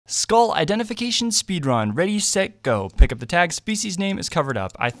Skull identification speedrun. Ready, set, go. Pick up the tag. Species name is covered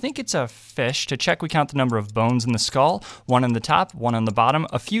up. I think it's a fish. To check, we count the number of bones in the skull. One on the top, one on the bottom.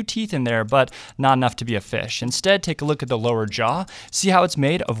 A few teeth in there, but not enough to be a fish. Instead, take a look at the lower jaw. See how it's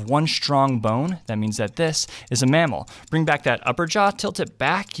made of one strong bone? That means that this is a mammal. Bring back that upper jaw, tilt it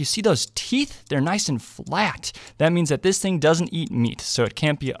back. You see those teeth? They're nice and flat. That means that this thing doesn't eat meat, so it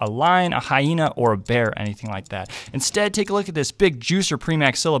can't be a lion, a hyena, or a bear, anything like that. Instead, take a look at this big juicer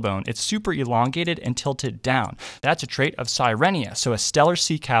premaxilla bone. It's super elongated and tilted down. That's a trait of Sirenia, so a stellar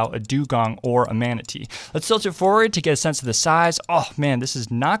sea cow, a dugong, or a manatee. Let's tilt it forward to get a sense of the size. Oh man, this is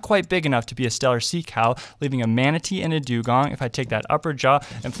not quite big enough to be a stellar sea cow, leaving a manatee and a dugong. If I take that upper jaw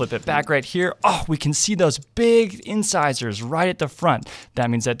and flip it back right here, oh, we can see those big incisors right at the front. That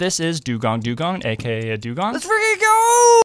means that this is dugong, aka a dugong. Let's freaking